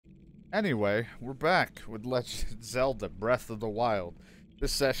Anyway, we're back with Legend Zelda Breath of the Wild.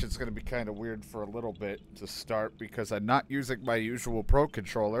 This session's going to be kind of weird for a little bit to start because I'm not using my usual Pro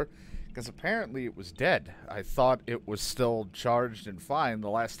Controller because apparently it was dead. I thought it was still charged and fine the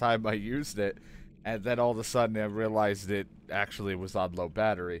last time I used it, and then all of a sudden I realized it actually was on low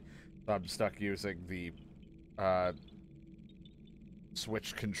battery. So I'm stuck using the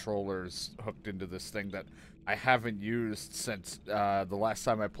Switch controllers hooked into this thing that I haven't used since the last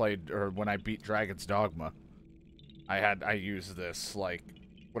time I played, or when I beat Dragon's Dogma. I used this, like,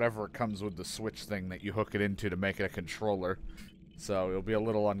 whatever comes with the Switch thing that you hook it into to make it a controller. So it'll be a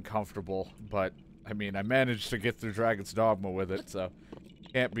little uncomfortable, but, I mean, I managed to get through Dragon's Dogma with it, so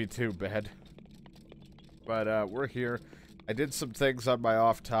can't be too bad. But, we're here. I did some things on my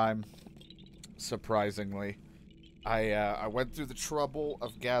off time, surprisingly. I went through the trouble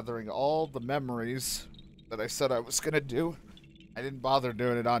of gathering all the memories that I said I was going to do. I didn't bother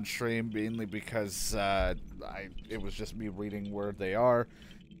doing it on stream, mainly because it was just me reading where they are,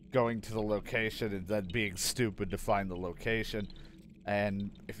 going to the location, and then being stupid to find the location.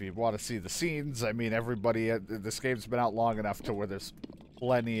 And if you want to see the scenes, I mean, everybody, this game's been out long enough to where there's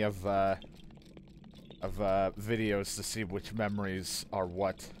plenty of videos to see which memories are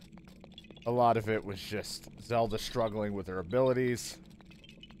what. A lot of it was just Zelda struggling with her abilities,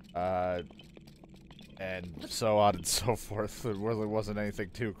 and so on and so forth. There really wasn't anything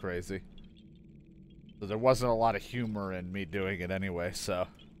too crazy. So there wasn't a lot of humor in me doing it anyway, so.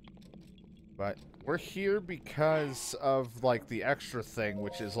 But we're here because of, like, the extra thing,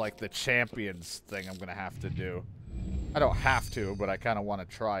 which is, like, the champions thing I'm gonna have to do. I don't have to, but I kind of want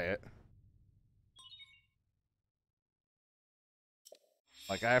to try it.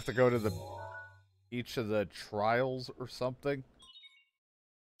 Like, I have to go to each of the trials or something.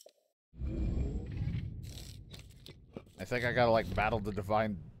 I think I gotta, like, battle the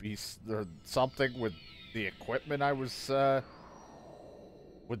Divine Beast or something with the equipment I was,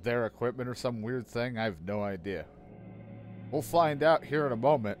 with their equipment or some weird thing. I have no idea. We'll find out here in a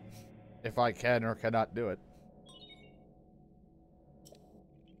moment if I can or cannot do it.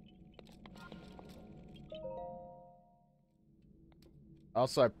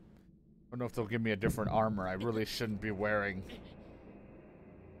 Also, I don't know if they'll give me a different armor. I really shouldn't be wearing...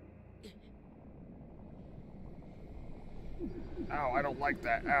 Ow, I don't like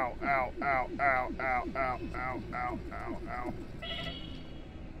that. Ow, ow, ow, ow, ow, ow, ow, ow, ow, ow.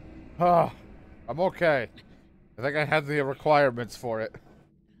 Ah, I'm okay. I think I had the requirements for it.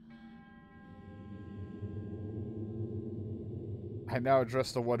 I now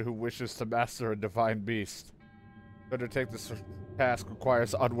address the one who wishes to master a divine beast. To undertake this task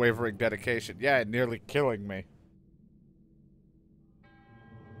requires unwavering dedication. Yeah, nearly killing me.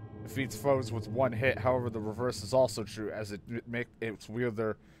 Defeats foes with one hit. However, the reverse is also true, as its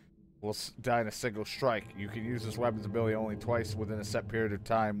wielder will die in a single strike. You can use this weapon's ability only twice within a set period of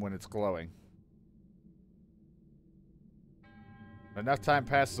time when it's glowing. When enough time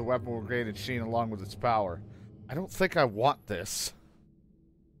passes, the weapon will gain its sheen along with its power. I don't think I want this.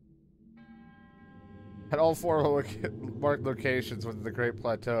 At all four marked locations within the Great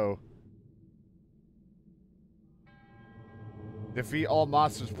Plateau, defeat all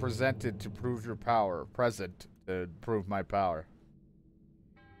monsters present to prove my power.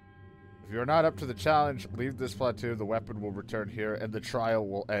 If you're not up to the challenge, leave this plateau, the weapon will return here, and the trial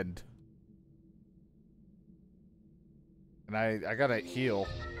will end. And I gotta heal.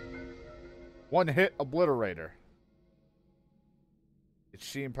 One hit obliterator. It's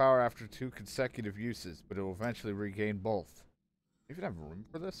sheen power after 2 consecutive uses, but it will eventually regain both. Do you even have room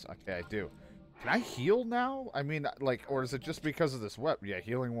for this? Okay, I do. Can I heal now? I mean, like, or is it just because of this weapon? Yeah,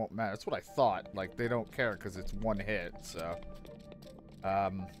 healing won't matter. That's what I thought. Like, they don't care because it's one hit, so.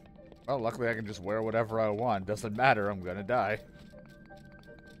 Well, luckily I can just wear whatever I want. Doesn't matter, I'm gonna die.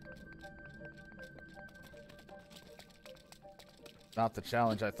 Not the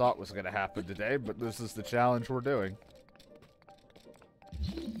challenge I thought was gonna happen today, but this is the challenge we're doing.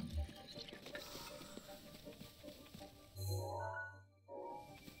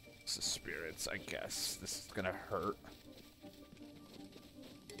 This is spirits, I guess. This is gonna hurt.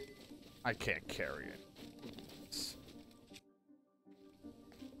 I can't carry it.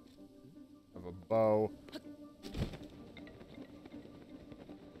 Have a bow.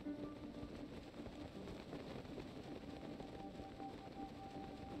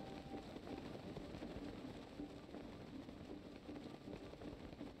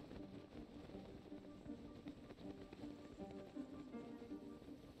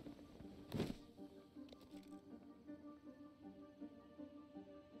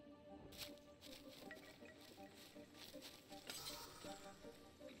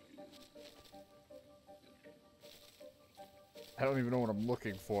 I don't even know what I'm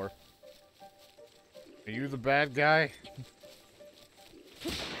looking for. Are you the bad guy?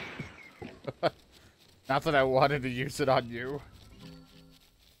 Not that I wanted to use it on you.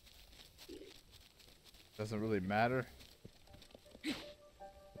 Doesn't really matter.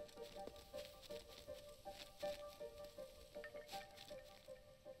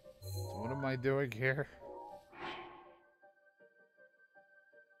 So what am I doing here?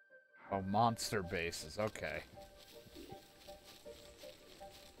 Oh, monster bases. Okay.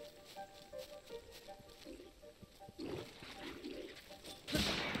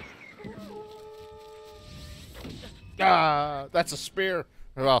 Ah, that's a spear.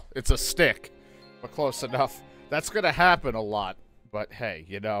 Well, it's a stick, but close enough. That's gonna happen a lot. But hey,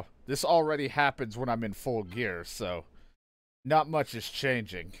 you know, this already happens when I'm in full gear, so not much is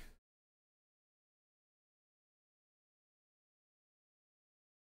changing.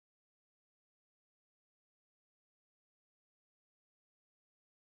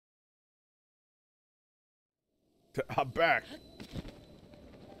 I'm back.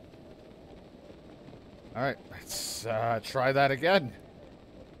 Alright, let's try that again.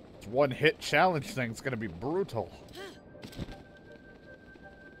 This one-hit challenge thing's gonna be brutal.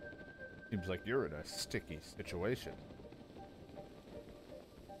 Seems like you're in a sticky situation.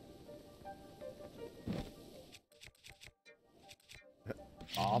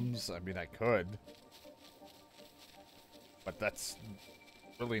 Bombs? I mean, I could. But that's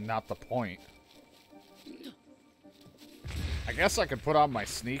really not the point. I guess I could put on my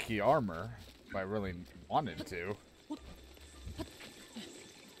sneaky armor if I really wanted to.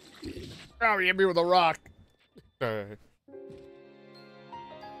 Oh, you hit me with a rock.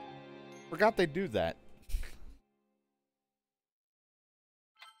 Forgot they do that.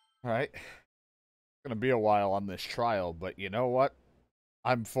 Alright. It's gonna be a while on this trial, but you know what?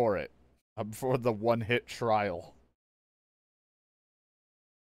 I'm for it. I'm for the one-hit trial.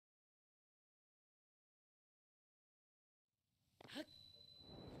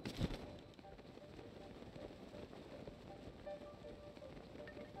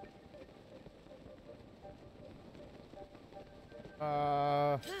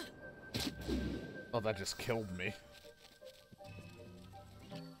 Oh, that just killed me.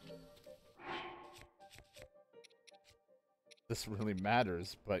 This really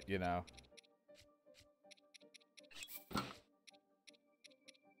matters, but you know.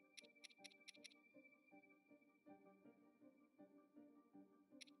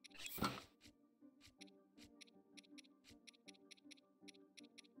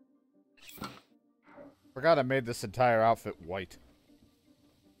 Forgot I made this entire outfit white.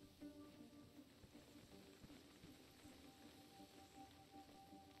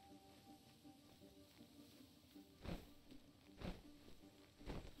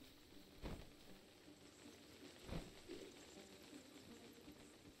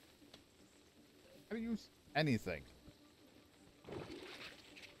 How do you use anything?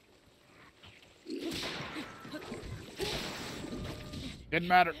 Didn't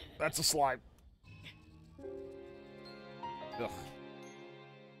matter. That's a slime. Ugh.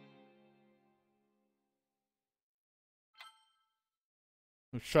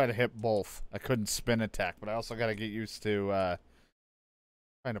 I was trying to hit both. I couldn't spin attack, but I also gotta get used to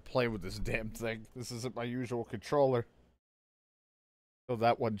trying to play with this damn thing. This isn't my usual controller. So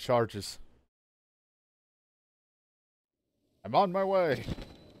that one charges. I'm on my way.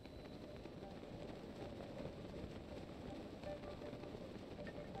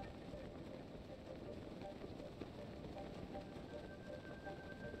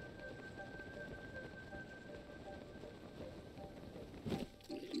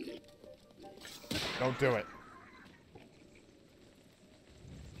 Don't do it.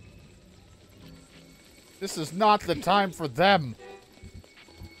 This is not the time for them.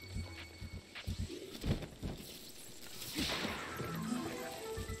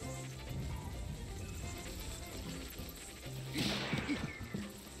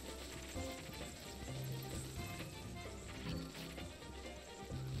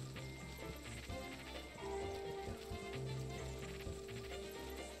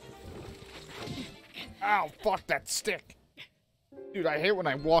 Ow, fuck that stick. Dude, I hate when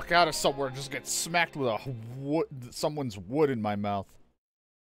I walk out of somewhere and just get smacked with a someone's wood in my mouth.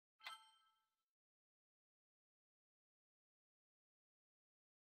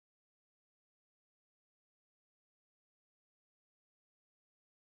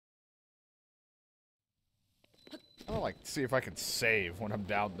 I don't like see if I can save when I'm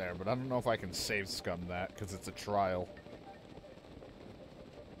down there, but I don't know if I can save scum that because it's a trial.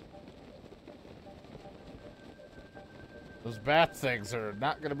 Those bat things are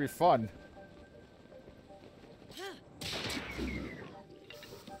not gonna be fun.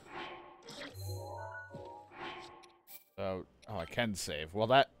 So, oh, I can save. Well,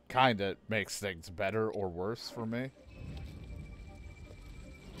 that kind of makes things better or worse for me.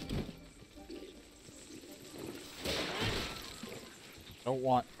 Don't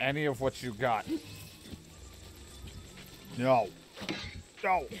want any of what you got. No.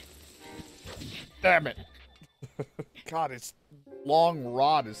 No. Damn it. God, its long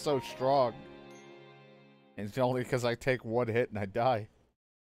rod is so strong. And it's only because I take one hit and I die.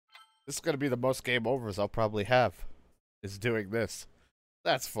 This is going to be the most game overs I'll probably have. Is doing this.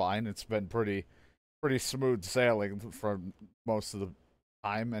 That's fine. It's been pretty smooth sailing for most of the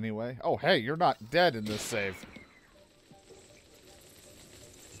time anyway. Oh, hey, you're not dead in this save.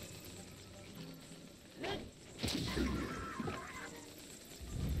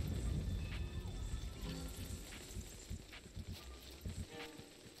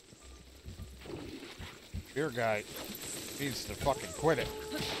 Your guy needs to fucking quit it.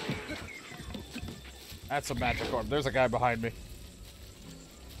 That's a magic orb. There's a guy behind me.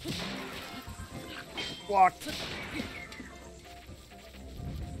 Blocked.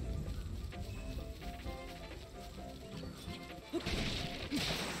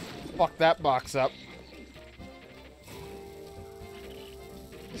 Fuck that box up.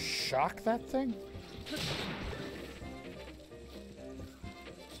 Shock that thing?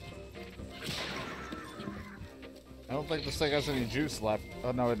 I don't think this thing has any juice left.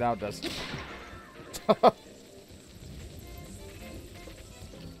 Oh no, it now does.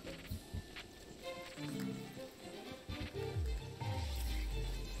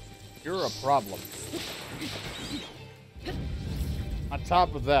 You're a problem. On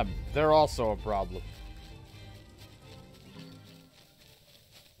top of them, they're also a problem.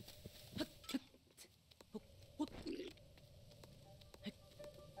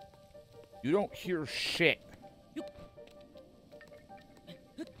 You don't hear shit.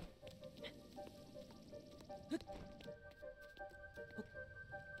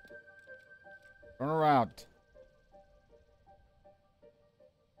 Turn around.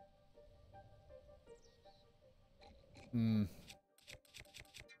 Hmm.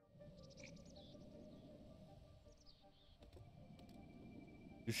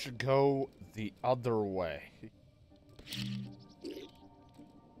 You should go the other way.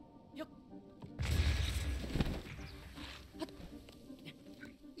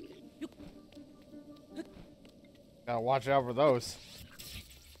 Gotta watch out for those.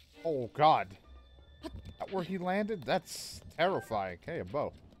 Oh, God. That where he landed? That's terrifying. Hey, a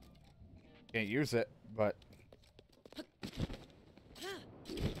bow. Can't use it, but...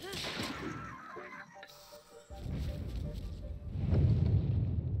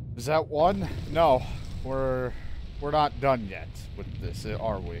 Is that one? No. We're not done yet with this,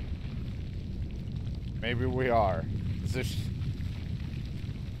 are we? Maybe we are. Is this...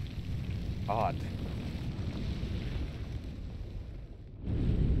 odd.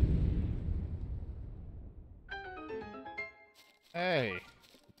 Hey.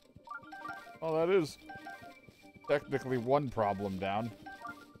 Well, that is technically one problem down.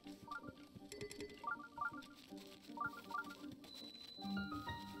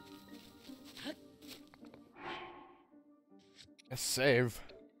 A save.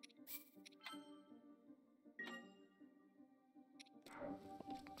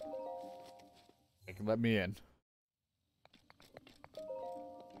 They can let me in.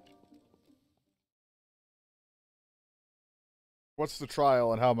 What's the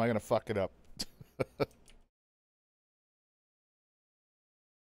trial and how am I gonna fuck it up?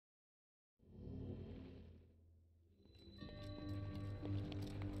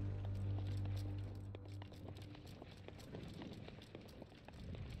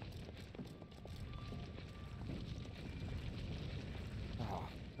 Oh,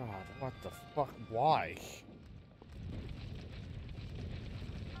 God, what the fuck? Why?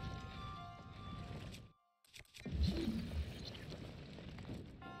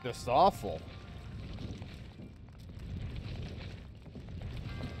 Just awful.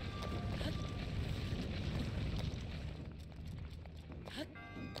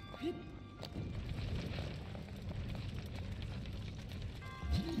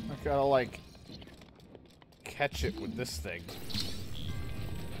 I gotta, like, catch it with this thing.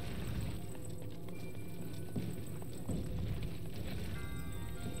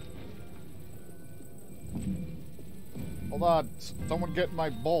 Hold on, someone get my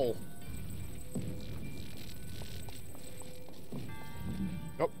bowl.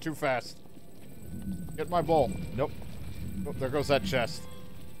 Nope, too fast. Get my bowl. Nope. Nope, there goes that chest.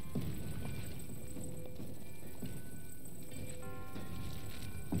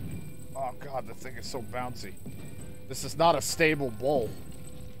 Oh God, the thing is so bouncy. This is not a stable bowl.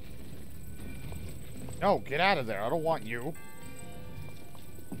 No, get out of there. I don't want you.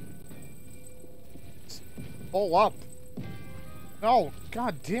 Pull up. No,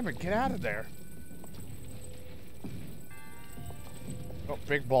 god damn it, get out of there. Oh,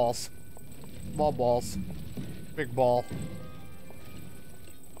 big balls. Small balls. Big ball.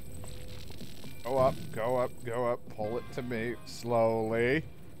 Go up, go up, go up. Pull it to me. Slowly.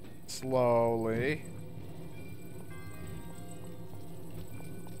 Slowly.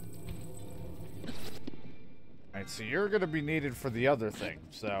 Alright, so you're gonna be needed for the other thing,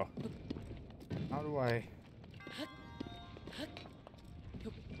 so... How do I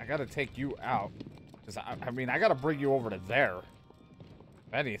gotta take you out. Because, I mean, I gotta bring you over to there.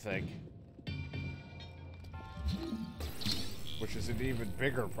 If anything. Which is an even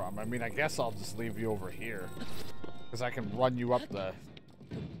bigger problem. I mean, I guess I'll just leave you over here. Because I can run you up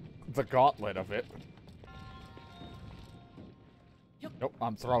the gauntlet of it. Nope,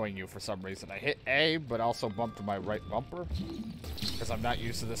 I'm throwing you for some reason. I hit A, but also bumped my right bumper. Because I'm not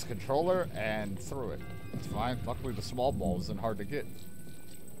used to this controller, and threw it. It's fine. Luckily, the small ball isn't hard to get.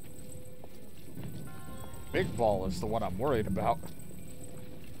 Big ball is the one I'm worried about.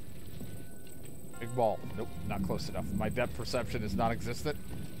 Big ball. Nope, not close enough. My depth perception is non-existent.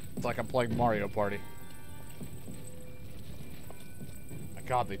 It's like I'm playing Mario Party. My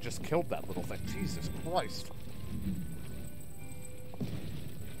god, they just killed that little thing. Jesus Christ.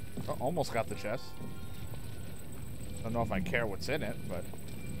 Oh, almost got the chest. Don't know if I care what's in it, but...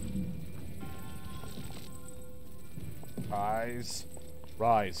 Rise.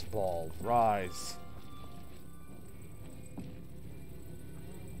 Rise, ball. Rise.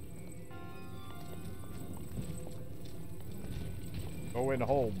 Go in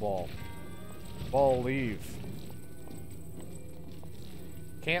hole, ball. Ball, leave.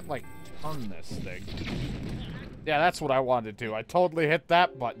 Can't, like, turn this thing. Yeah, that's what I wanted to do. I totally hit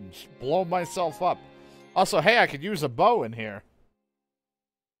that button. Blow myself up. Also, hey, I could use a bow in here.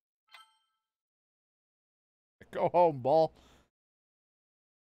 Go home, ball.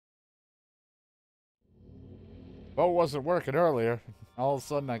 Bow wasn't working earlier. All of a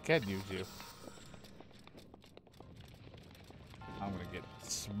sudden, I can use you. I'm gonna get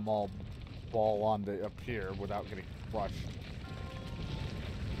small ball onto up here without getting crushed.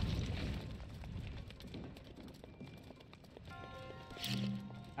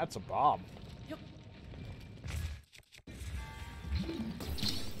 That's a bomb. Yep.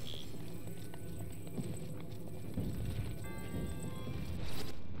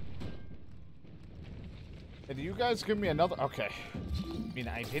 Hey, do you guys give me another? Okay. I mean,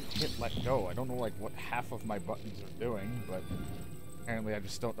 I didn't hit let go. I don't know like what half of my buttons are doing, but apparently I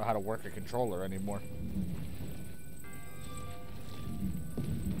just don't know how to work a controller anymore.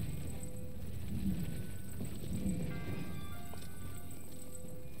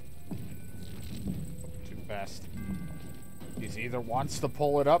 Too fast. He either wants to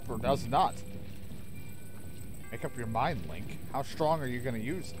pull it up or does not. Make up your mind, Link. How strong are you going to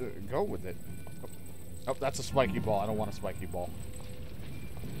use to go with it? Oh, that's a spiky ball. I don't want a spiky ball.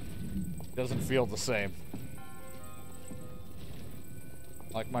 Doesn't feel the same.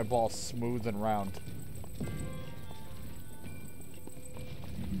 Like my ball smooth and round.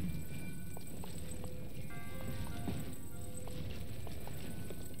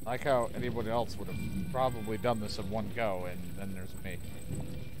 Like how anybody else would have probably done this in one go, and then there's me.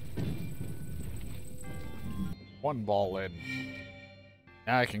 One ball in.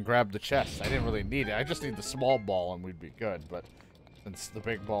 Now I can grab the chest. I didn't really need it. I just need the small ball and we'd be good, but since the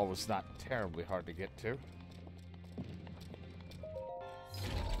big ball was not terribly hard to get to.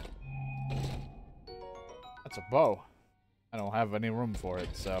 That's a bow. I don't have any room for it,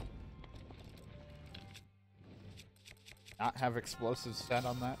 so. Not have explosives set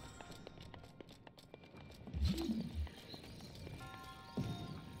on that.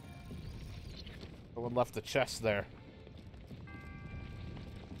 Someone left the chest there.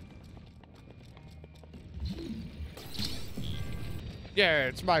 Yeah,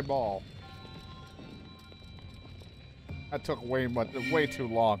 it's my ball. That took way too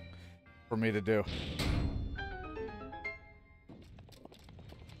long for me to do.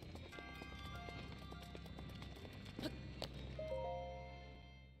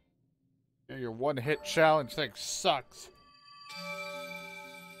 Yeah, your one-hit challenge thing sucks.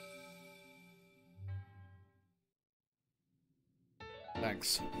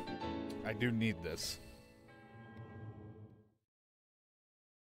 Thanks. I do need this.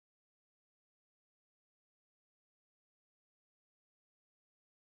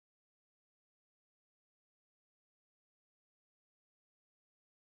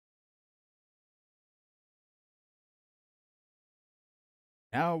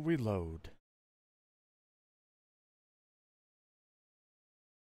 Now reload.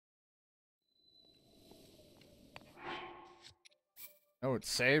 No,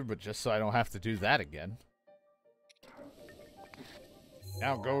 it's saved, but just so I don't have to do that again.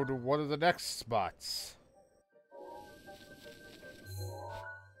 Now go to one of the next spots.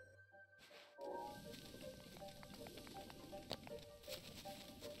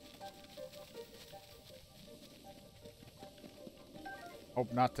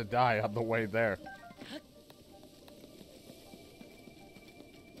 Hope not to die on the way there.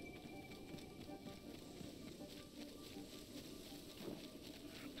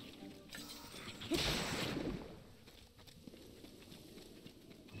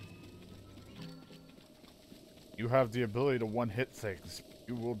 You have the ability to one-hit things.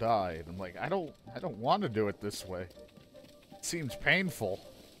 You will die. And I'm like, I don't want to do it this way. It seems painful.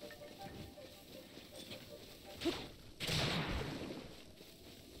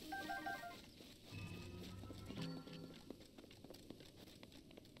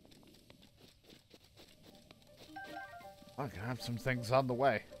 I can have some things on the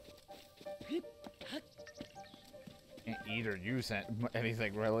way. Can't eat or use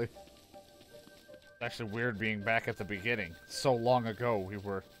anything, really. It's actually weird being back at the beginning. So long ago, we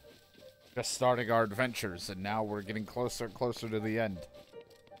were just starting our adventures, and now we're getting closer and closer to the end.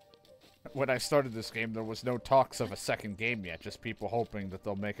 When I started this game, there was no talks of a second game yet, just people hoping that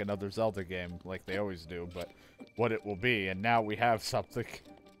they'll make another Zelda game, like they always do, but what it will be, and now we have something.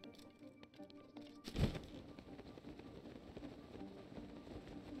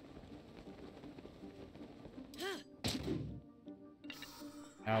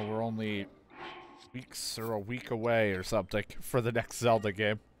 Now we're only weeks or a week away or something for the next Zelda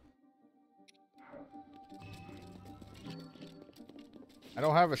game. I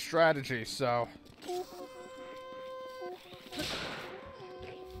don't have a strategy, so...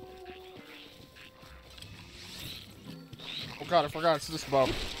 Oh god, I forgot it's this bow.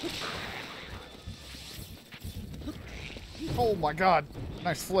 Oh my god,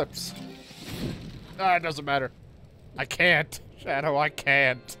 nice flips. Ah, it doesn't matter. I can't. Shadow, I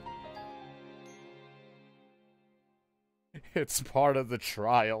can't. It's part of the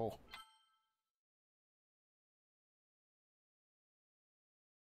trial.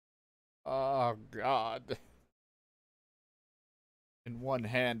 Oh, God. In one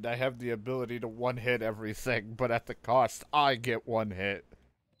hand, I have the ability to one-hit everything, but at the cost, I get one hit.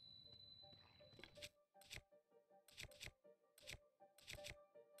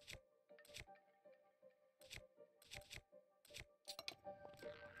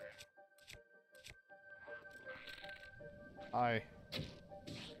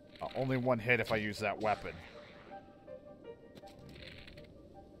 Only one hit if I use that weapon.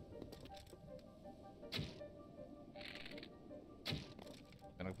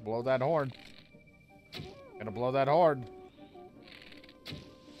 Gonna blow that horn. Gonna blow that horn.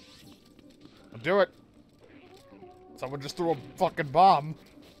 I'll do it. Someone just threw a fucking bomb.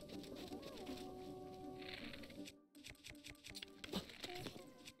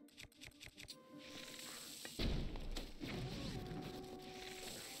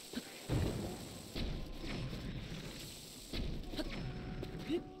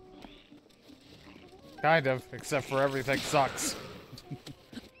 Kind of, except for everything sucks.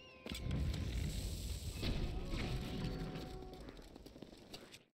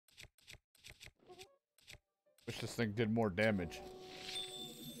 Wish this thing did more damage.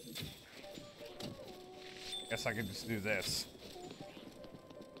 Guess I can just do this.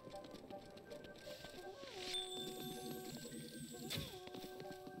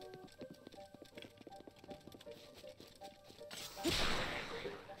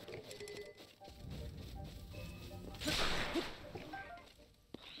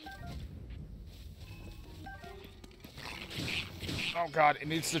 Oh god, it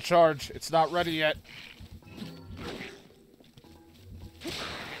needs to charge. It's not ready yet.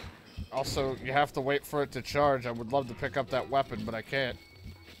 Also, you have to wait for it to charge. I would love to pick up that weapon, but I can't.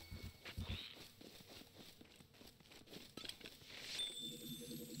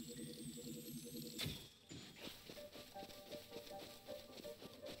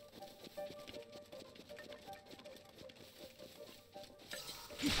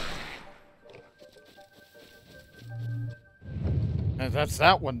 And that's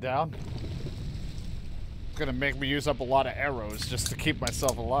that one down. It's gonna make me use up a lot of arrows just to keep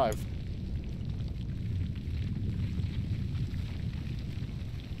myself alive.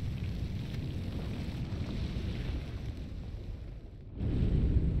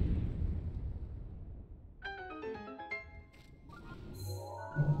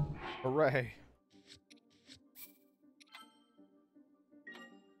 Hooray.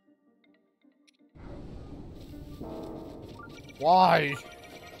 Why?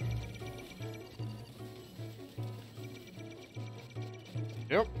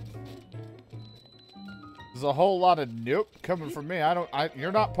 Yep. There's a whole lot of nope coming from me.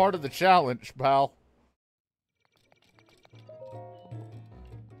 You're not part of the challenge, pal.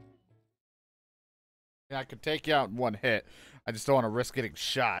 Yeah, I could take you out in one hit. I just don't want to risk getting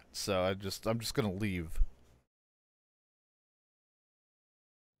shot, so I'm just gonna leave.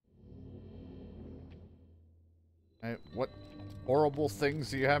 Hey, what horrible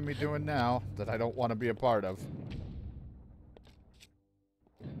things do you have me doing now that I don't want to be a part of?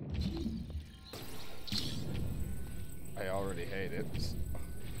 I already hate it.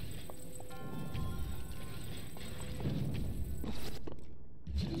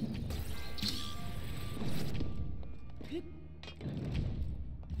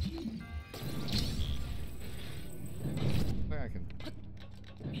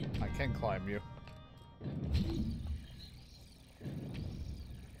 I can climb you.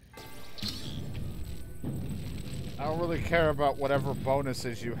 I don't really care about whatever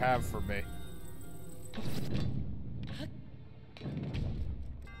bonuses you have for me.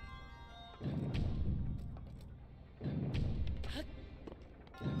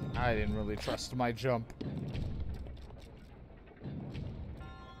 I didn't really trust my jump.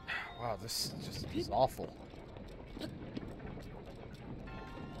 Wow, this just is awful.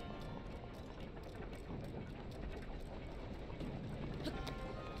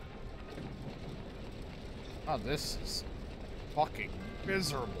 Oh, this is fucking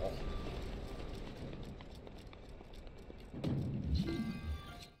miserable.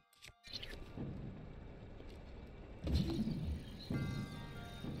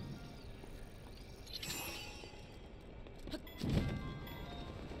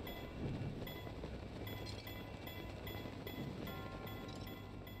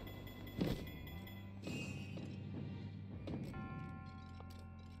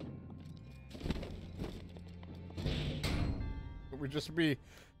 Could we just be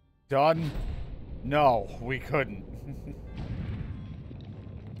done? No, we couldn't.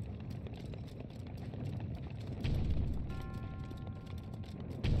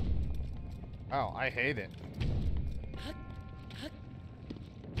 Oh, I hate it.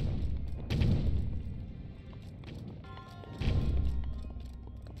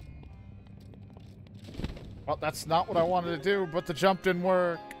 Well, that's not what I wanted to do, but the jump didn't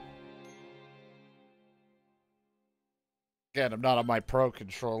work. Again, I'm not on my Pro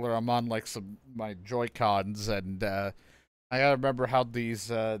controller. I'm on like my Joy-Cons, and I gotta remember how these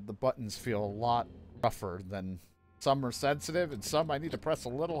the buttons feel a lot rougher than some are sensitive, and some I need to press a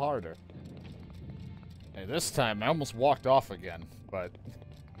little harder. Hey, this time I almost walked off again, but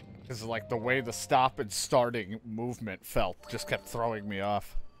because like the way the stop and starting movement felt just kept throwing me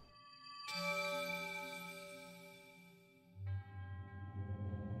off.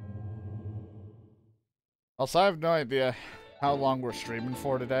 Also, I have no idea how long we're streaming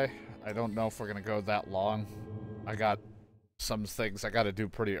for today. I don't know if we're gonna go that long. I got some things I gotta do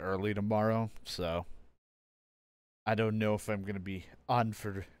pretty early tomorrow, so I don't know if I'm gonna be on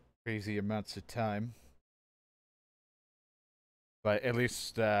for crazy amounts of time. But at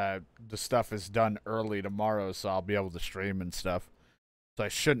least the stuff is done early tomorrow, so I'll be able to stream and stuff. So I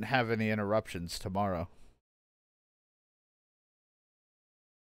shouldn't have any interruptions tomorrow.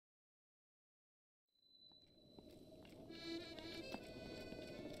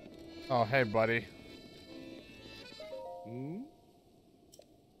 Oh, hey, buddy. Hmm?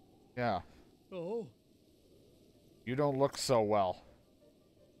 Yeah. Oh. You don't look so well.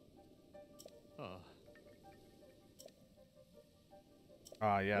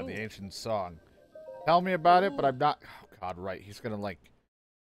 Yeah, the ancient song. Tell me about it, but I'm not... Oh, God, right. He's gonna, like...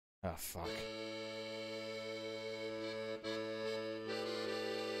 Oh, fuck.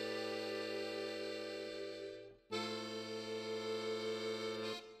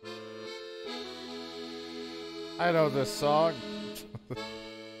 I know this song.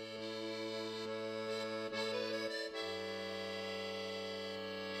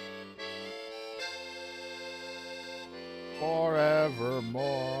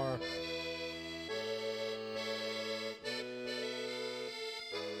 Forevermore.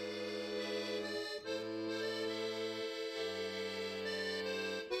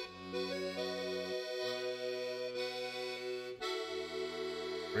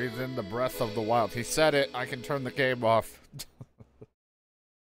 Breathe in the breath of the wild. He said it. I can turn the game off.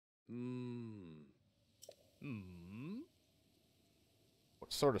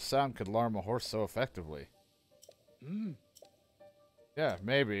 What sort of sound could alarm a horse so effectively? Yeah,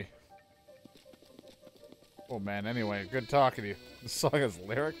 maybe. Oh man, anyway, good talking to you. This song has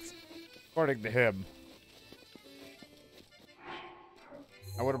lyrics? According to him.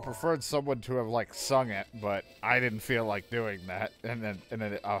 I would have preferred someone to have, like, sung it, but I didn't feel like doing that. And then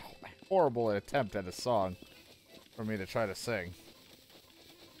a horrible attempt at a song for me to try to sing.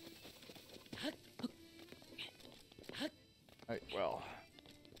 Well,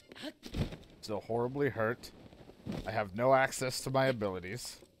 still horribly hurt. I have no access to my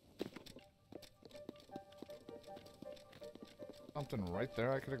abilities. Something right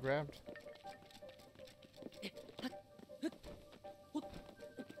there I could have grabbed.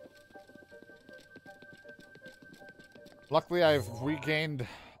 Luckily, I've regained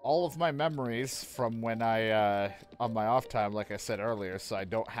all of my memories from when I, on my off time, like I said earlier, so I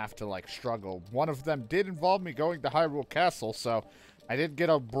don't have to, like, struggle. One of them did involve me going to Hyrule Castle, so I did get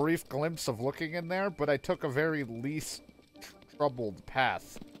a brief glimpse of looking in there, but I took a very least troubled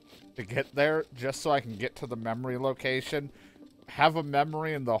path to get there, just so I can get to the memory location, have a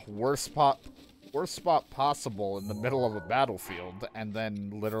memory in the worst spot possible in the middle of a battlefield, and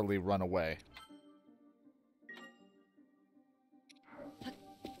then literally run away.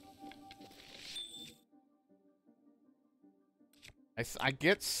 I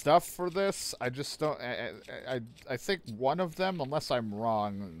get stuff for this. I just don't. I think one of them, unless I'm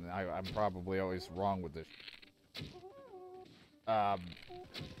wrong, I'm probably always wrong with this.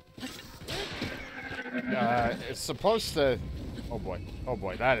 It's supposed to. Oh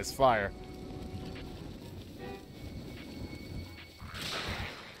boy, that is fire.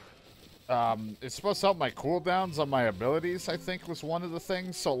 It's supposed to help my cooldowns on my abilities, I think was one of the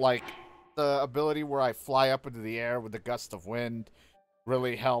things. So, like, the ability where I fly up into the air with a gust of wind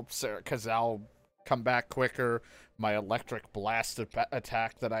really helps, because I'll come back quicker. My electric blast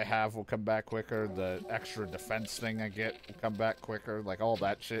attack that I have will come back quicker. The extra defense thing I get will come back quicker. Like, all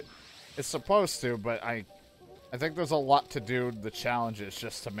that shit. It's supposed to, but I think there's a lot to do, the challenges,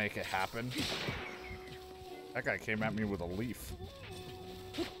 just to make it happen. That guy came at me with a leaf.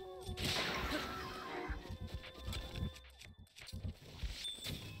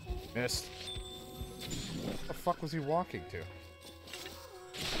 Missed. What the fuck was he walking to?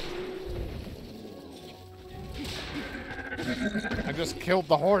 I just killed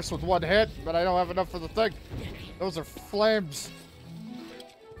the horse with one hit, but I don't have enough for the thing. Those are flames.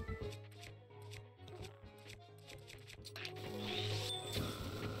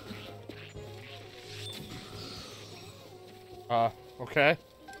 Okay.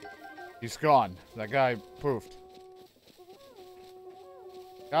 He's gone. That guy poofed.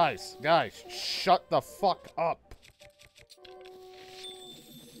 Guys, shut the fuck up.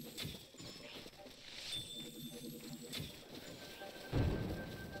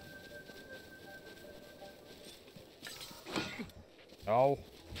 No.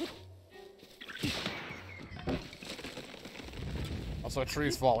 Also, a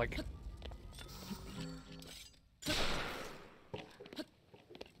tree's falling.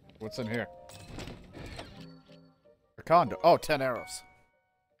 What's in here? A condo. Oh, 10 arrows.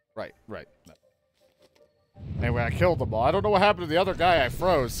 Right. Anyway, I killed them all. I don't know what happened to the other guy I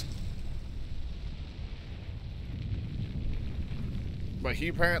froze. But he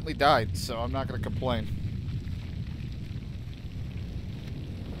apparently died, so I'm not going to complain.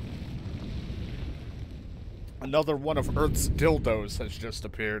 Another one of Earth's dildos has just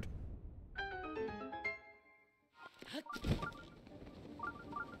appeared.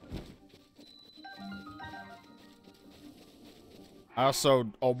 I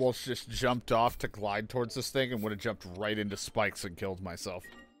also almost just jumped off to glide towards this thing and would have jumped right into spikes and killed myself.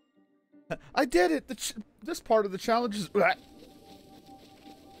 I did it! This part of the challenge is...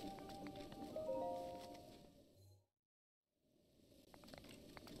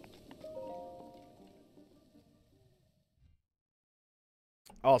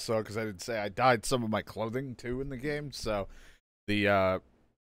 Also, because I didn't say, I dyed some of my clothing, too, in the game, so... The,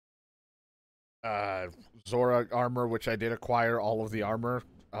 Zora armor, which I did acquire all of the armor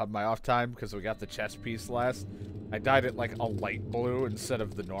on my off time because we got the chest piece last. I dyed it like a light blue instead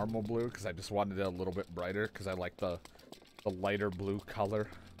of the normal blue because I just wanted it a little bit brighter because I like the lighter blue color.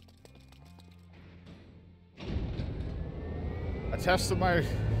 A test of my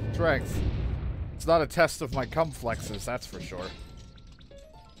strength. It's not a test of my cum flexes, that's for sure.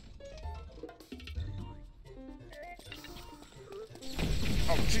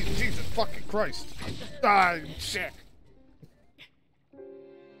 Oh, Jesus fucking Christ. Ah, shit.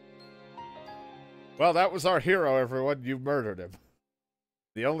 Well, that was our hero, everyone. You murdered him.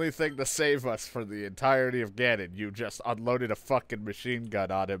 The only thing to save us for the entirety of Ganon, you just unloaded a fucking machine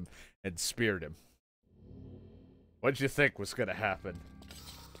gun on him and speared him. What'd you think was gonna happen?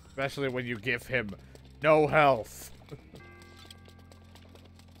 Especially when you give him no health.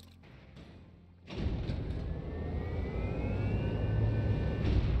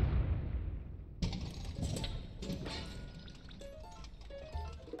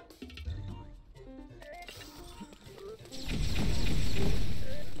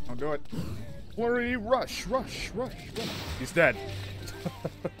 do it. Flurry, rush, rush, rush, rush. He's dead.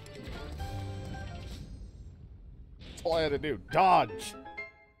 That's all I had to do. Dodge.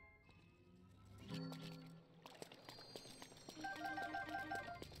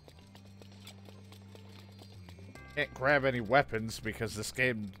 Can't grab any weapons because this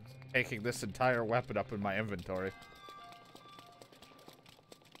game taking this entire weapon up in my inventory.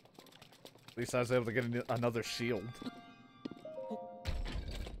 At least I was able to get another shield.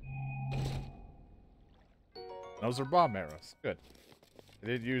 Those are bomb arrows. Good. I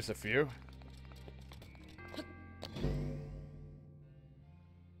did use a few.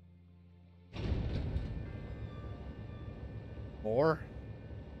 More?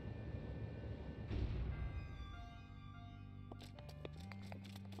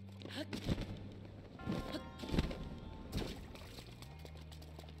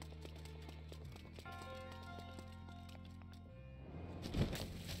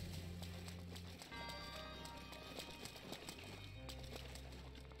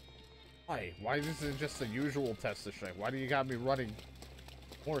 Why is it just the usual test of strength? Why do you got me running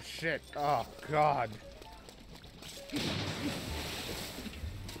more shit? Oh, God.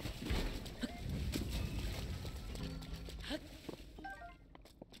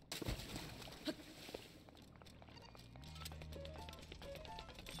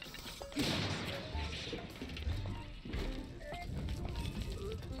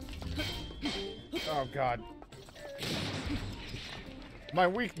 Oh, God. My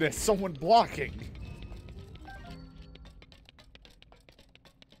weakness, someone blocking.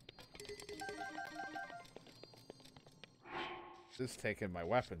 This is taking my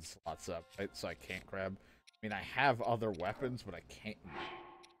weapon slots up, right? So I can't grab. I mean, I have other weapons, but I can't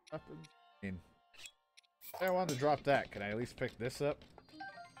use weapons. I mean, if I want to drop that, can I at least pick this up?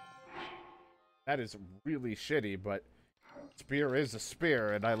 That is really shitty, but spear is a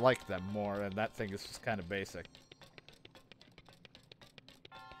spear, and I like them more, and that thing is just kind of basic.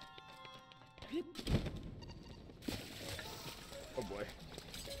 Oh boy.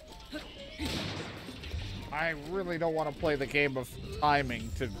 I really don't want to play the game of timing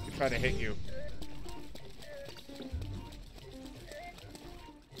to try to hit you.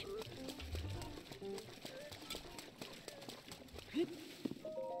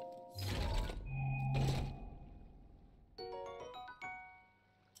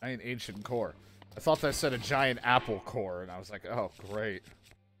 Giant ancient core. I thought that said a giant apple core, and I was like, oh, great.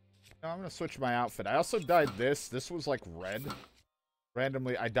 No, I'm gonna switch my outfit. I also dyed this. This was like red.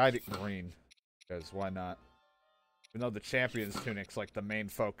 Randomly, I dyed it green. Because why not? Even though the champion's tunic's like the main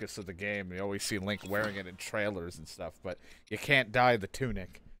focus of the game. You always see Link wearing it in trailers and stuff. But you can't dye the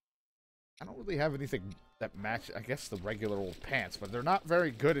tunic. I don't really have anything that match. I guess the regular old pants. But they're not very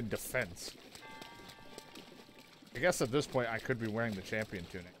good in defense. I guess at this point I could be wearing the champion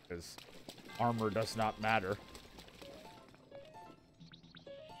tunic. Because armor does not matter.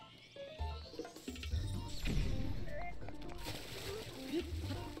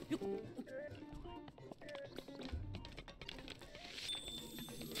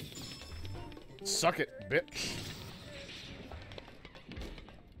 Suck it, bitch.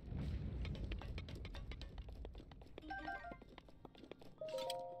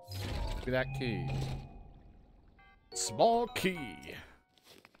 Look at that key. Small key.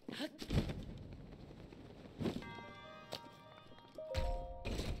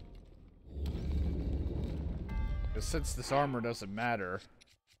 Since this armor doesn't matter,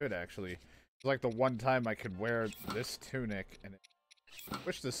 good actually. It's like the one time I could wear this tunic, and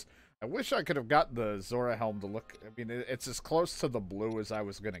I wish I could have got the Zora helm to look. I mean, it's as close to the blue as I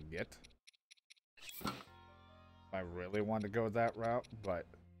was gonna get. I really want to go that route, but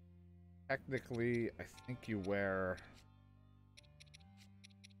technically, I think you wear.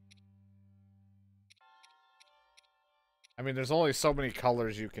 I mean, there's only so many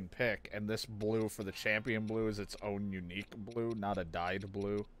colors you can pick, and this blue for the champion blue is its own unique blue, not a dyed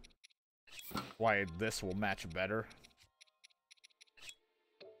blue. Why this will match better.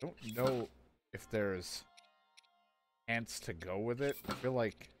 I don't know if there's pants to go with it. I feel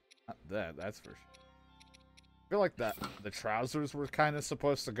like not that's for sure. I feel like the trousers were kind of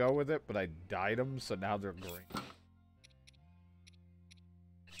supposed to go with it, but I dyed them, so now they're green.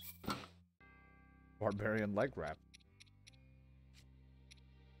 Barbarian leg wrap.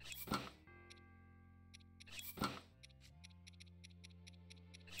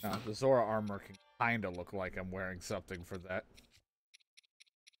 No, the Zora armor can kind of look like I'm wearing something for that.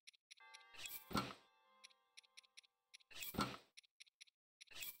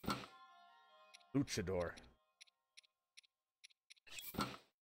 Luchador.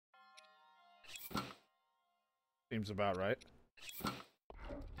 Seems about right.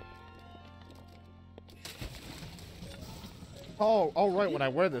 Oh, right. When I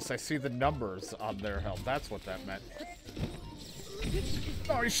wear this, I see the numbers on their health. That's what that meant.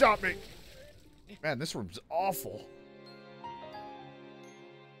 Oh, he shot me. Man, this room's awful.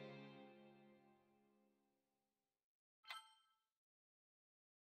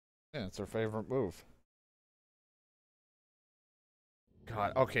 Yeah, it's her favorite move.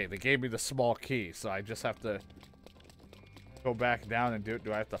 God, okay, they gave me the small key, so I just have to go back down and do it.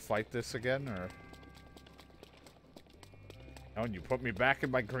 Do I have to fight this again, or? Oh, and you put me back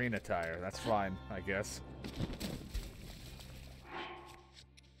in my green attire. That's fine, I guess.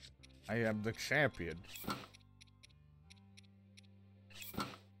 I am the champion.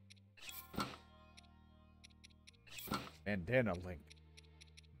 Bandana Link.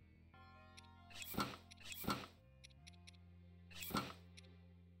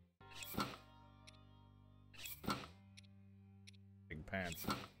 Big pants.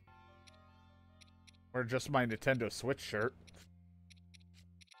 Or just my Nintendo Switch shirt.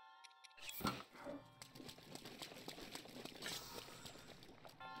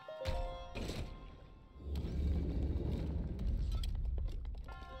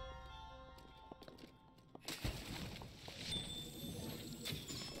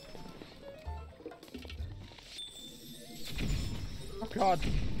 God.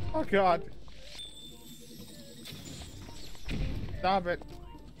 Oh, God. Stop it.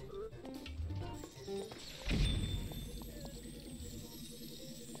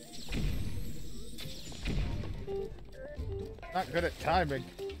 Not good at timing.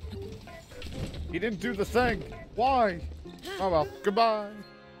 He didn't do the thing. Why? Oh, well. Goodbye.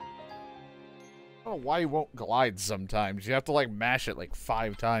 I don't know why he won't glide sometimes. You have to, like, mash it, like,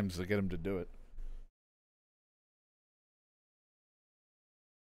 5 times to get him to do it.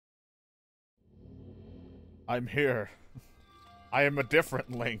 I'm here. I am a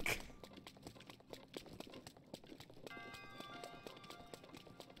different Link.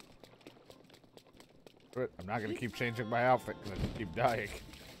 I'm not gonna keep changing my outfit because I keep dying.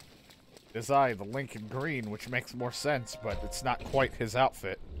 It is I, the Link in green, which makes more sense, but it's not quite his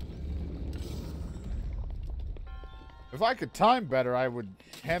outfit. If I could time better, I would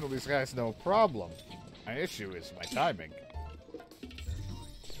handle these guys no problem. My issue is my timing.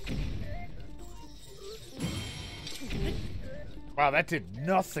 Wow, that did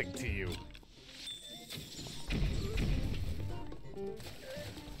nothing to you.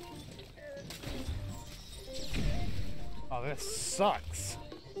 Oh, this sucks.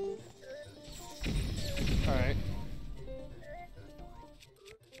 Alright.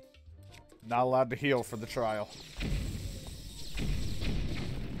 Not allowed to heal for the trial.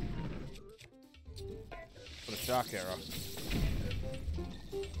 Put a shock arrow.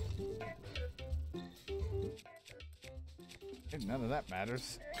 Hey, none of that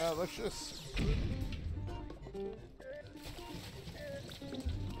matters. Let's just...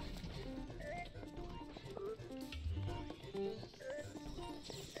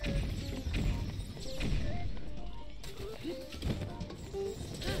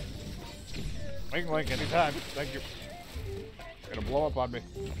 Wing Link anytime. Thank you. Gonna blow up on me.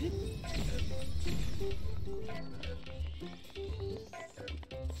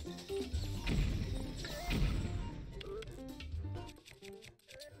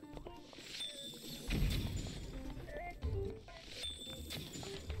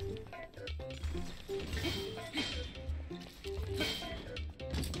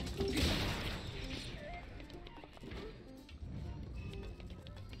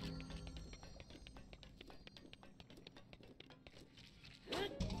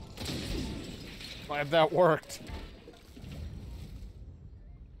 Glad that worked.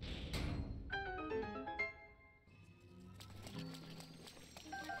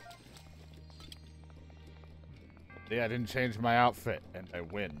 Yeah, I didn't change my outfit, and I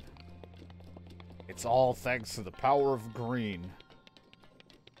win. It's all thanks to the power of green.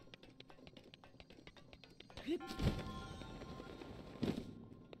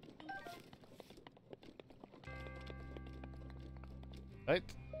 Right?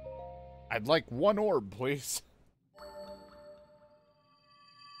 I'd like 1 orb, please.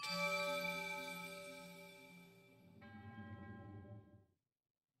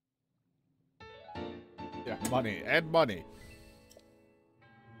 Yeah, money. Add money.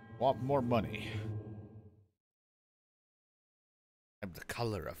 Want more money. I'm the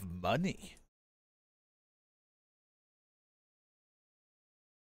color of money.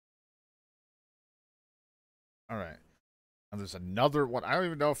 Alright. And there's another one. I don't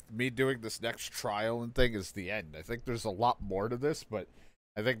even know if me doing this next trial and thing is the end. I think there's a lot more to this, but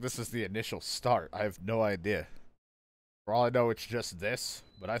I think this is the initial start. I have no idea. For all I know, it's just this,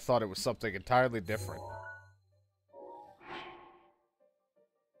 but I thought it was something entirely different.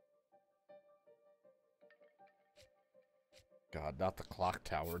 God, not the clock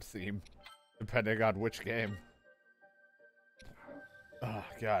tower theme. Depending on which game. Oh,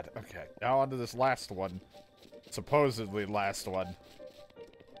 God. Okay. Now on to this last one. Supposedly last one.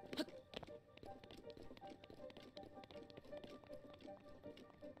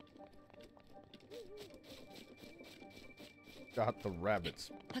 Got the rabbits.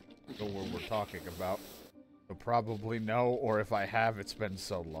 Know what we're talking about. You'll probably know, or if I have, it's been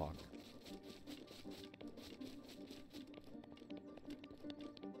so long.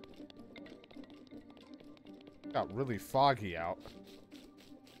 Got really foggy out.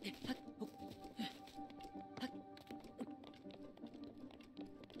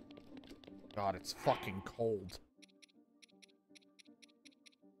 God, it's fucking cold.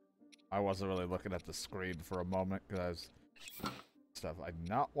 I wasn't really looking at the screen for a moment because stuff. I do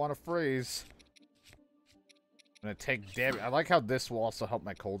not want to freeze. I'm gonna take damage. I like how this will also help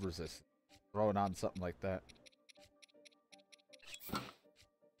my cold resist. Throwing on something like that.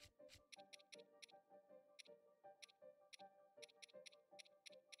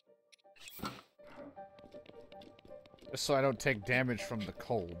 Just so I don't take damage from the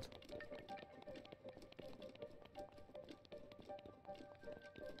cold.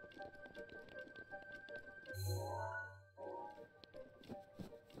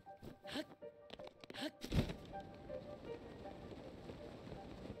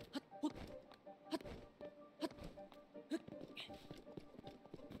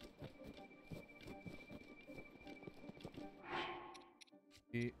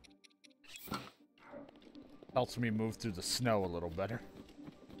 Helps me move through the snow a little better.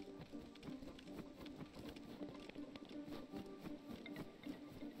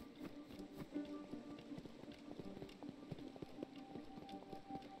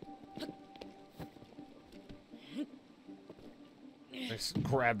 Just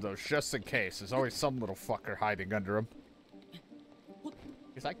grab those just in case. There's always some little fucker hiding under them.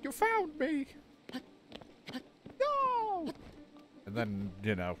 He's like, "You found me!" No! And then,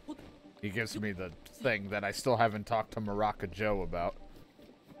 you know, he gives me the thing that I still haven't talked to Maraca Joe about.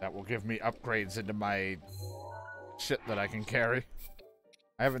 That will give me upgrades into my shit that I can carry.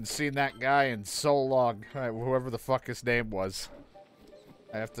 I haven't seen that guy in so long. Whoever the fuck his name was.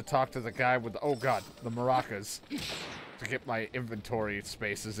 I have to talk to the guy with, oh god, the maracas. To get my inventory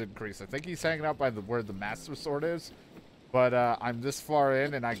spaces increased. I think he's hanging out by where the Master Sword is. But I'm this far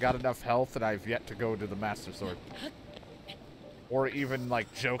in and I got enough health and I've yet to go to the Master Sword. Or even,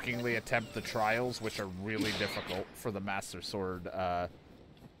 like, jokingly attempt the trials, which are really difficult for the Master Sword,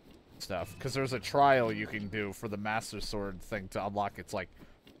 stuff. Because there's a trial you can do for the Master Sword thing to unlock its, like,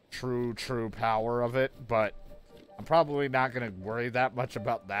 true power of it. But I'm probably not going to worry that much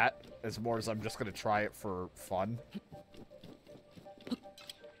about that, as more as I'm just going to try it for fun.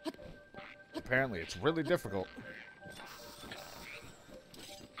 Apparently, it's really difficult.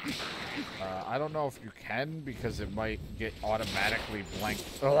 I don't know if you can, because it might get automatically blanked.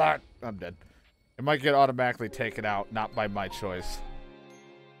 Oh, I'm dead. It might get automatically taken out, not by my choice.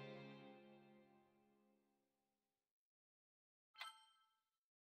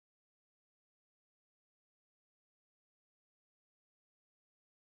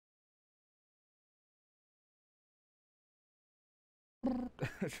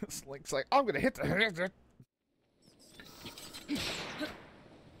 Just Link's like, I'm gonna hit the...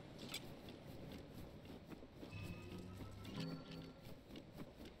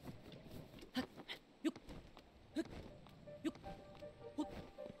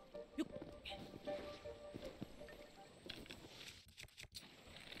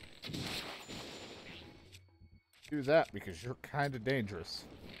 Do that because you're kind of dangerous.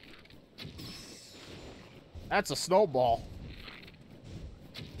 That's a snowball.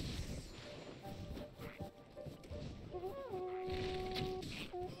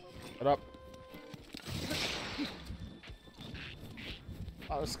 Shut up.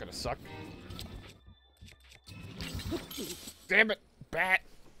 Oh, this is gonna suck. Damn it, bat.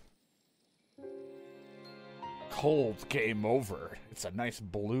 Cold game over. It's a nice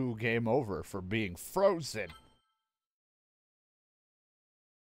blue game over for being frozen.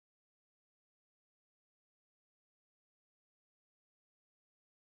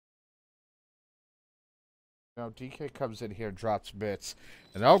 Now DK comes in here, drops bits,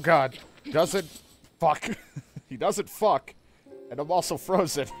 and oh god, doesn't fuck. He doesn't fuck, and I'm also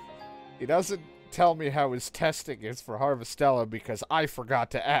frozen. He doesn't tell me how his testing is for Harvestella because I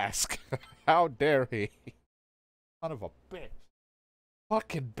forgot to ask. How dare he? Son of a bitch.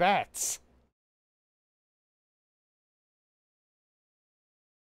 Fucking bats.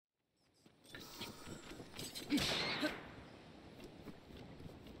 The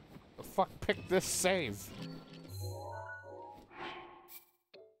fuck picked this save?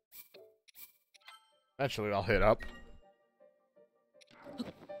 Eventually I'll hit up.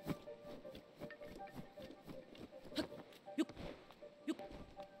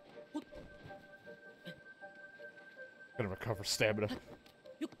 Gonna recover stamina.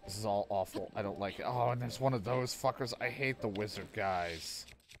 This is all awful. I don't like it. Oh, and there's one of those fuckers. I hate the wizard guys.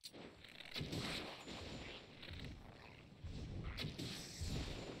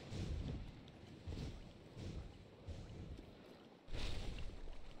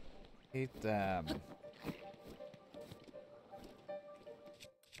 Hate them.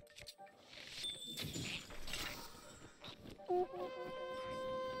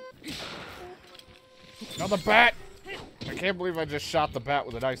 Another bat! I can't believe I just shot the bat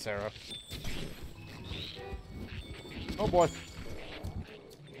with an ice arrow. Oh boy.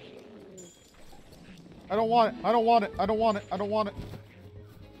 I don't want it. I don't want it. I don't want it. I don't want it.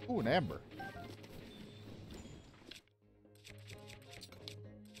 Ooh, an amber.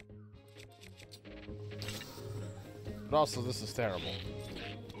 But also, this is terrible.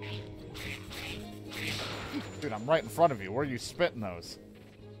 Dude, I'm right in front of you. Where are you spitting those?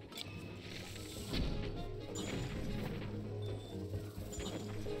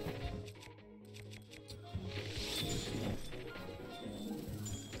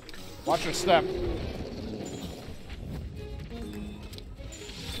 Watch your step.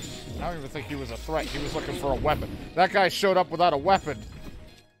 I don't even think he was a threat. He was looking for a weapon. That guy showed up without a weapon.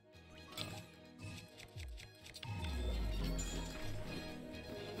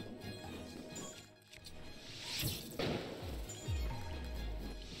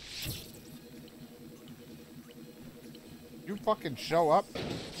 You fucking show up?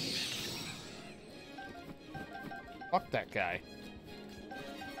 Fuck that guy.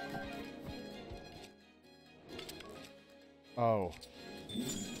 Oh.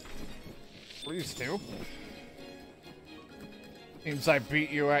 Please do. Seems I beat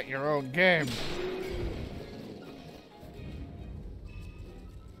you at your own game.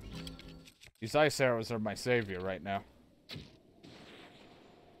 These ice arrows are my savior right now.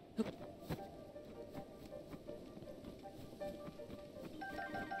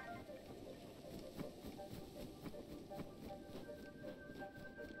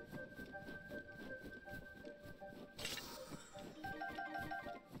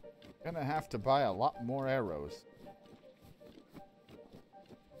 Gonna have to buy a lot more arrows.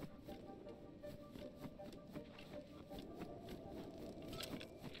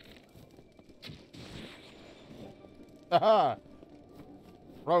 Haha!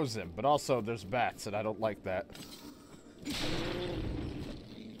 Froze him, but also there's bats, and I don't like that.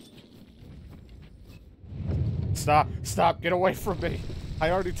 Stop! Stop! Get away from me!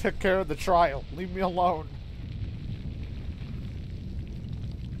 I already took care of the trial. Leave me alone.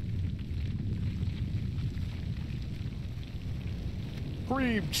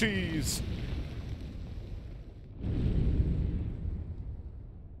 Cream cheese!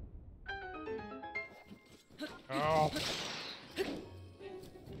 Oh.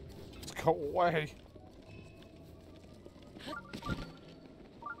 Let's go away.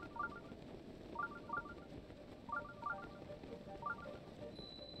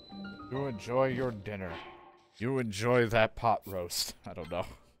 You enjoy your dinner. You enjoy that pot roast. I don't know. I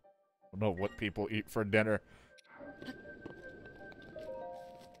don't know what people eat for dinner.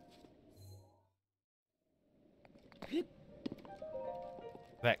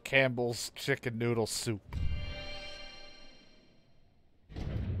 That Campbell's chicken noodle soup.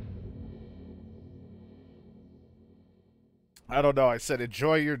 I don't know. I said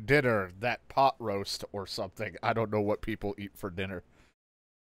enjoy your dinner. That pot roast or something. I don't know what people eat for dinner.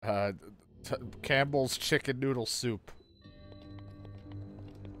 Campbell's chicken noodle soup.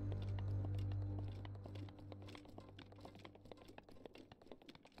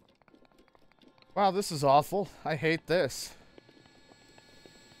 Wow, this is awful. I hate this.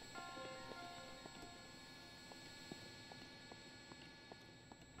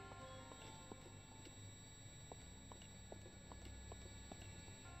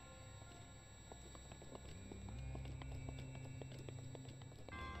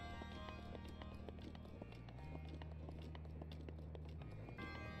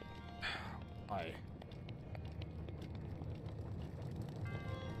 Why?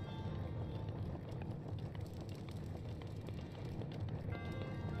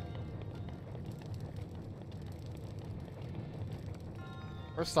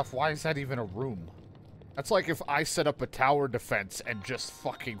 First off, why is that even a room? That's like if I set up a tower defense and just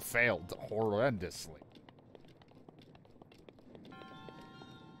fucking failed horrendously.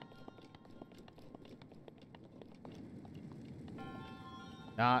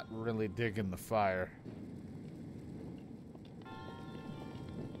 Not really digging the fire.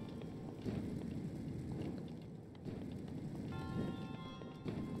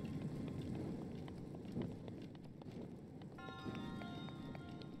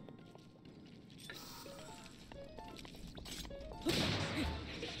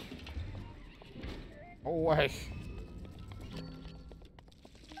 Go away.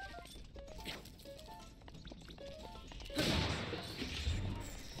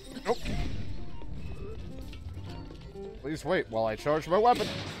 Nope. Please wait while I charge my weapon.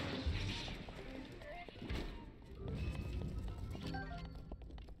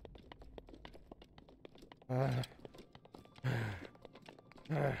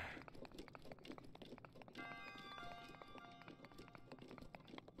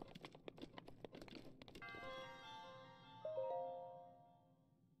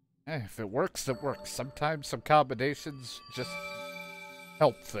 If it works, it works. Sometimes some combinations just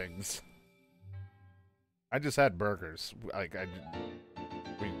help things. I just had burgers.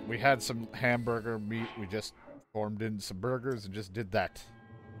 We had some hamburger meat. We just formed in some burgers and just did that.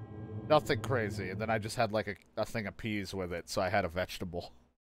 Nothing crazy. And then I just had like a thing of peas with it, so I had a vegetable.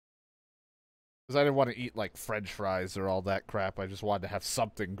 Because I didn't want to eat like French fries or all that crap. I just wanted to have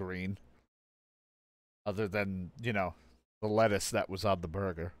something green. Other than, you know, the lettuce that was on the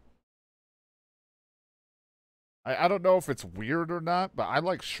burger. I don't know if it's weird or not, but I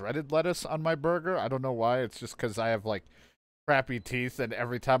like shredded lettuce on my burger. I don't know why. It's just because I have, like, crappy teeth, and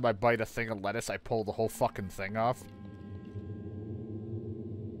every time I bite a thing of lettuce, I pull the whole fucking thing off.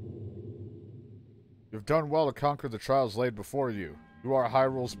 You've done well to conquer the trials laid before you. You are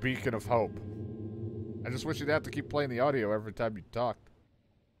Hyrule's beacon of hope. I just wish you'd have to keep playing the audio every time you talked.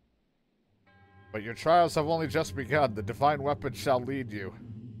 But your trials have only just begun. The divine weapon shall lead you.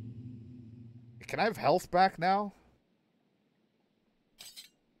 Can I have health back now?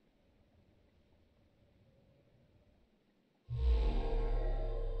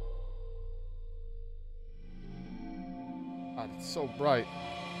 God, it's so bright.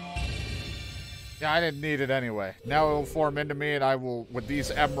 Yeah, I didn't need it anyway. Now it will form into me and I will, with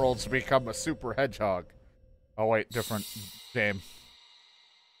these emeralds, become a super hedgehog. Oh wait, different game.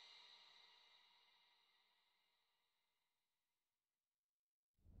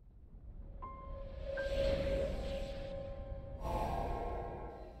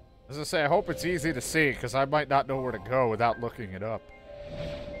 As I say, I hope it's easy to see, because I might not know where to go without looking it up.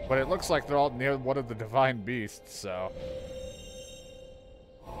 But it looks like they're all near one of the divine beasts, so...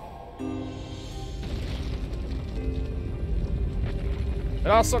 It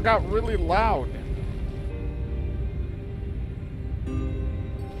also got really loud.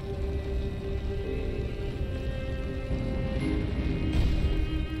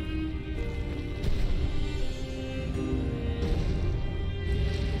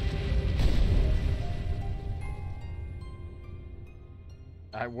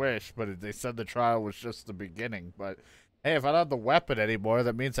 I wish, but they said the trial was just the beginning. But hey, if I don't have the weapon anymore,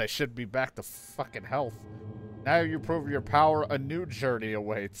 that means I should be back to fucking health. Now you prove your power, a new journey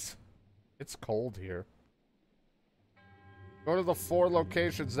awaits. It's cold here. Go to the 4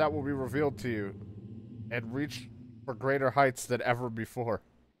 locations that will be revealed to you and reach for greater heights than ever before.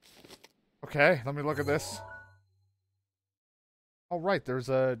 Okay, let me look at this. Oh, right, there's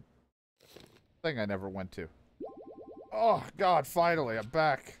a thing I never went to. Oh, God, finally, I'm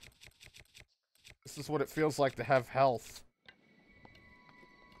back. This is what it feels like to have health.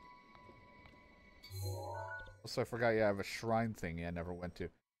 Also, I forgot, yeah, I have a shrine thingy I never went to.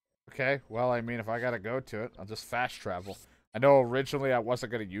 Okay, well, I mean, if I gotta go to it, I'll just fast travel. I know originally I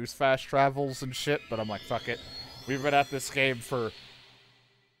wasn't gonna use fast travels and shit, but I'm like, fuck it. We've been at this game for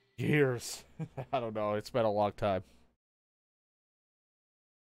years. I don't know, it's been a long time.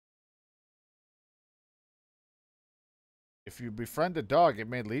 If you befriend a dog, it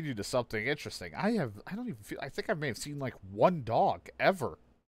may lead you to something interesting. I think I may have seen like one dog ever.